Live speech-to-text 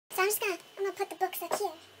I'm gonna put the books up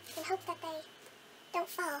here and hope that they don't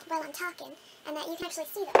fall while I'm talking and that you can actually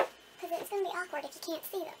see them, because it's gonna be awkward if you can't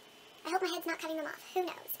see them. I hope my head's not cutting them off. Who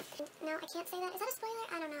knows? No, I can't say that. Is that a spoiler?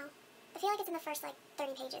 I don't know. I feel like it's in the first,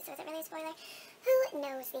 30 pages, so is it really a spoiler? Who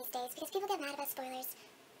knows these days? Because people get mad about spoilers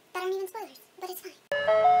that aren't even spoilers, but it's fine.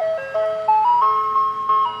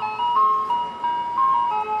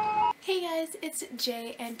 Hey guys, it's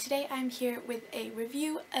Jay, and today I'm here with a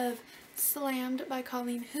review of Slammed by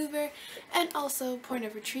Colleen Hoover and also Point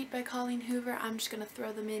of Retreat by Colleen Hoover. I'm just going to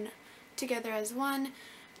throw them in together as one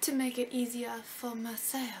to make it easier for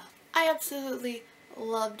myself. I absolutely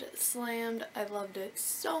loved Slammed. I loved it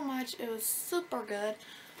so much. It was super good.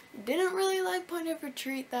 Didn't really like Point of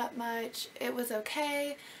Retreat that much. It was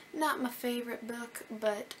okay. Not my favorite book,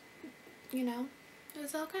 but you know, it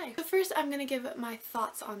was okay. So first I'm going to give my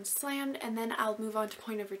thoughts on Slammed, and then I'll move on to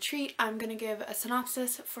Point of Retreat. I'm going to give a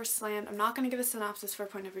synopsis for Slammed. I'm not going to give a synopsis for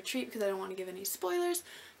Point of Retreat because I don't want to give any spoilers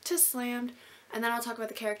to Slammed. And then I'll talk about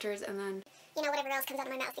the characters and then, you know, whatever else comes out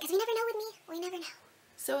of my mouth, because we never know with me. We never know.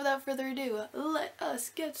 So without further ado, let us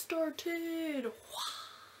get started.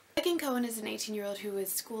 Megan Cohen is an 18-year-old who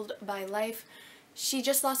is schooled by life. She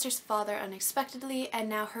just lost her father unexpectedly, and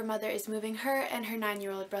now her mother is moving her and her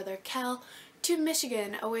 9-year-old brother Kel to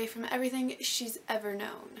Michigan, away from everything she's ever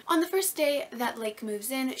known. On the first day that Lake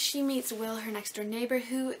moves in, she meets Will, her next door neighbor,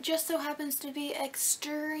 who just so happens to be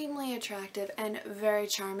extremely attractive and very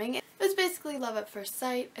charming. It was basically love at first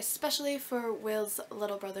sight, especially for Will's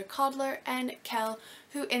little brother Coddler and Kel,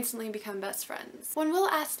 who instantly become best friends. When Will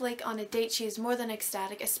asks Lake on a date, she is more than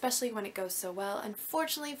ecstatic, especially when it goes so well.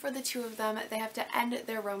 Unfortunately for the two of them, they have to end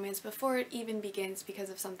their romance before it even begins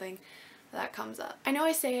because of something that comes up. I know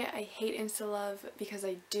I say I hate insta-love because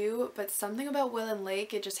I do, but something about Will and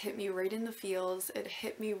Lake, it just hit me right in the feels. It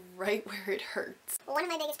hit me right where it hurts. One of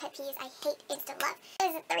my biggest pet peeves, I hate insta-love.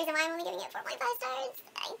 This is the reason why I'm only giving it 4.5 stars.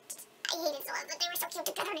 I hate insta-love, but they were so cute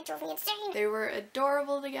together and it drove me insane. They were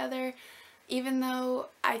adorable together, even though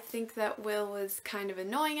I think that Will was kind of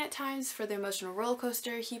annoying at times for the emotional roller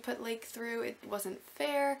coaster he put Lake through. It wasn't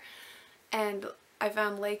fair, and I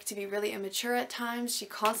found Lake to be really immature at times. She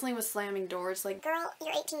constantly was slamming doors like, girl,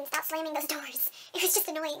 you're 18, stop slamming those doors. It was just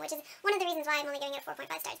annoying, which is one of the reasons why I'm only giving it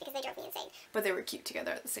 4.5 stars, because they drove me insane. But they were cute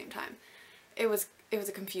together at the same time. It was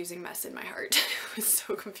a confusing mess in my heart. It was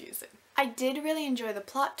so confusing. I did really enjoy the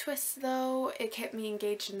plot twists though. It kept me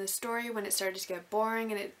engaged in the story when it started to get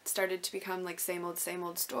boring and it started to become like same old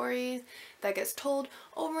stories that gets told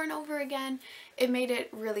over and over again. It made it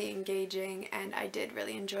really engaging and I did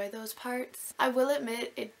really enjoy those parts. I will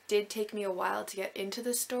admit it did take me a while to get into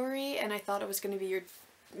the story, and I thought it was going to be your,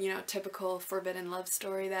 you know, typical forbidden love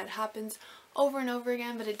story that happens over and over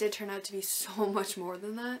again, but it did turn out to be so much more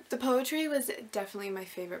than that. The poetry was definitely my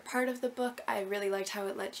favorite part of the book. I really liked how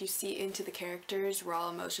it let you see into the characters' raw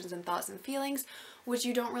emotions and thoughts and feelings, which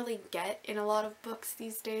you don't really get in a lot of books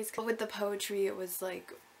these days. But with the poetry, it was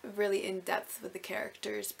like really in depth with the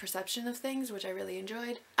characters' perception of things, which I really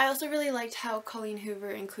enjoyed. I also really liked how Colleen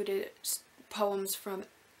Hoover included poems from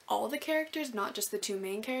all the characters, not just the two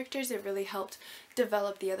main characters. It really helped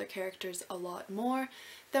develop the other characters a lot more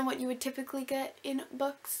than what you would typically get in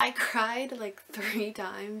books. I cried like 3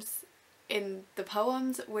 times in the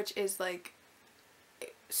poems, which is like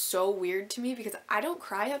so weird to me because I don't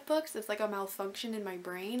cry at books. It's like a malfunction in my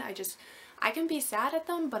brain. I can be sad at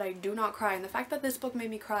them, but I do not cry. And the fact that this book made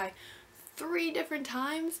me cry 3 different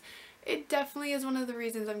times, it definitely is one of the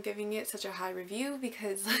reasons I'm giving it such a high review,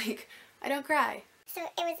 because like I don't cry. So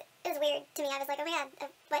it was weird to me. I was like, oh my god,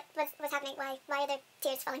 what's happening? Why are there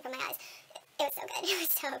tears falling from my eyes? It was so good. It was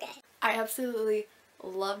so good. I absolutely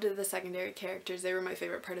loved the secondary characters. They were my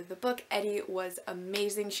favorite part of the book. Eddie was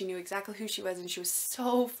amazing. She knew exactly who she was and she was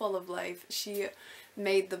so full of life. She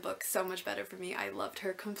made the book so much better for me. I loved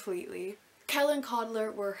her completely. Kel and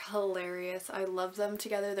Coddler were hilarious. I loved them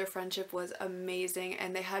together. Their friendship was amazing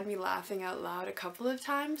and they had me laughing out loud a couple of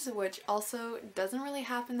times, which also doesn't really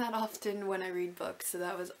happen that often when I read books, so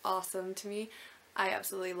that was awesome to me. I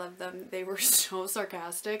absolutely loved them. They were so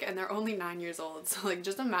sarcastic and they're only 9 years old, so like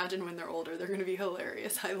just imagine when they're older, they're gonna be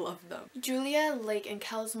hilarious. I love them. Julia, Lake and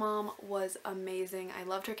Kel's mom was amazing. I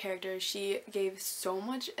loved her character. She gave so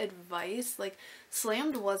much advice. Like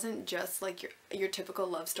Slammed wasn't just like your typical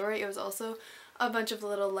love story. It was also a bunch of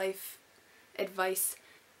little life advice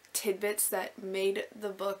tidbits that made the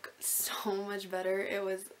book so much better. It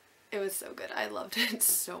was so good. I loved it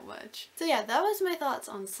so much. So yeah, that was my thoughts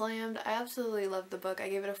on Slammed. I absolutely loved the book. I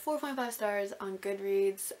gave it a 4.5 stars on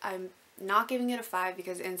Goodreads. I'm not giving it a 5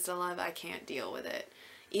 because insta-love, I can't deal with it.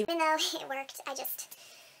 Even though it worked,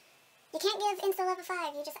 you can't give insta-love a 5.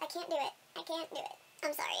 I can't do it. I can't do it.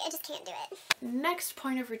 I'm sorry, I just can't do it. Next,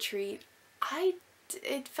 Point of Retreat.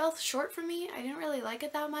 It fell short for me. I didn't really like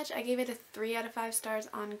it that much. I gave it a 3 out of 5 stars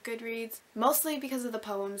on Goodreads. Mostly because of the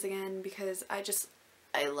poems again, because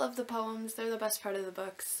I love the poems. They're the best part of the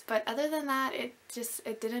books. But other than that, I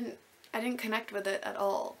didn't connect with it at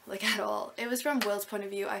all. Like, at all. It was from Will's point of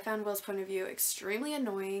view. I found Will's point of view extremely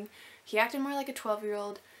annoying. He acted more like a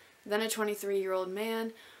 12-year-old than a 23-year-old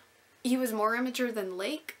man. He was more immature than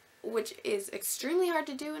Lake, which is extremely hard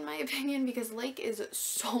to do in my opinion because Lake is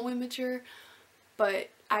so immature. But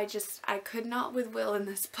I could not with Will in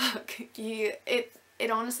this book. It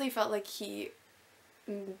honestly felt like he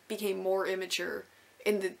became more immature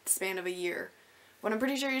in the span of a year. When I'm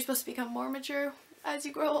pretty sure you're supposed to become more mature as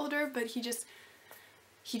you grow older, but he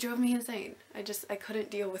drove me insane. I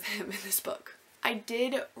couldn't deal with him in this book. I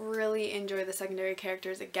did really enjoy the secondary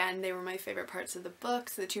characters. Again, they were my favorite parts of the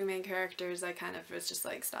books. The 2 main characters, I kind of was just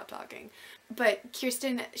like, stop talking. But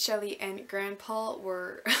Kirsten, Shelley, and Grandpa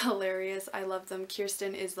were hilarious. I love them.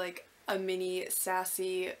 Kirsten is like a mini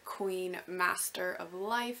sassy queen master of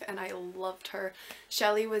life, and I loved her.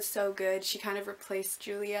 Shelley was so good. She kind of replaced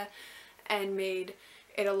Julia and made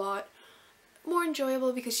it a lot more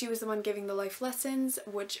enjoyable because she was the one giving the life lessons,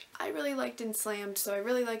 which I really liked in Slammed, so I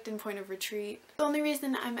really liked in Point of Retreat. The only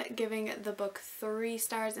reason I'm giving the book 3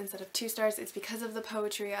 stars instead of 2 stars is because of the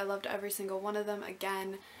poetry. I loved every single one of them.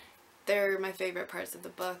 Again, they're my favorite parts of the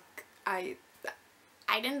book. I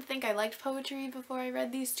didn't think I liked poetry before I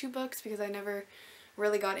read these 2 books because I never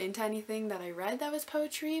really got into anything that I read that was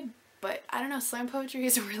poetry, but I don't know, slam poetry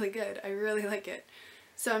is really good. I really like it.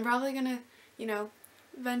 So I'm probably gonna, you know,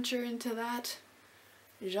 venture into that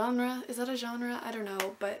genre. Is that a genre? I don't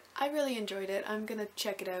know, but I really enjoyed it. I'm gonna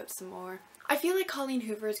check it out some more. I feel like Colleen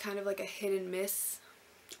Hoover is kind of like a hit and miss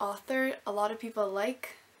author. A lot of people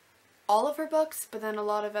like all of her books, but then a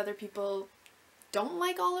lot of other people don't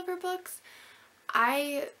like all of her books.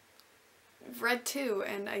 I read 2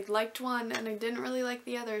 and I liked one and I didn't really like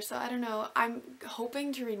the other, so I don't know. I'm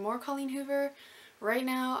hoping to read more Colleen Hoover. Right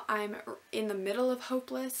now, I'm in the middle of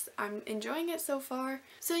Hopeless. I'm enjoying it so far.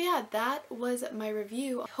 So yeah, that was my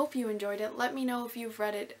review. I hope you enjoyed it. Let me know if you've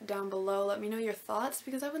read it down below. Let me know your thoughts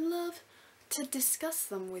because I would love to discuss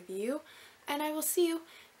them with you. And I will see you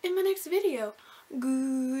in my next video.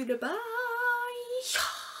 Goodbye!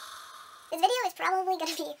 This video is probably going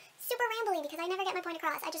to be super rambly because I never get my point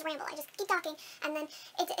across. I just ramble. I just keep talking and then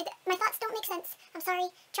my thoughts don't make sense. I'm sorry.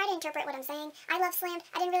 Try to interpret what I'm saying. I love Slammed.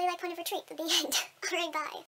 I didn't really like Point of Retreat at the end. Alright, bye.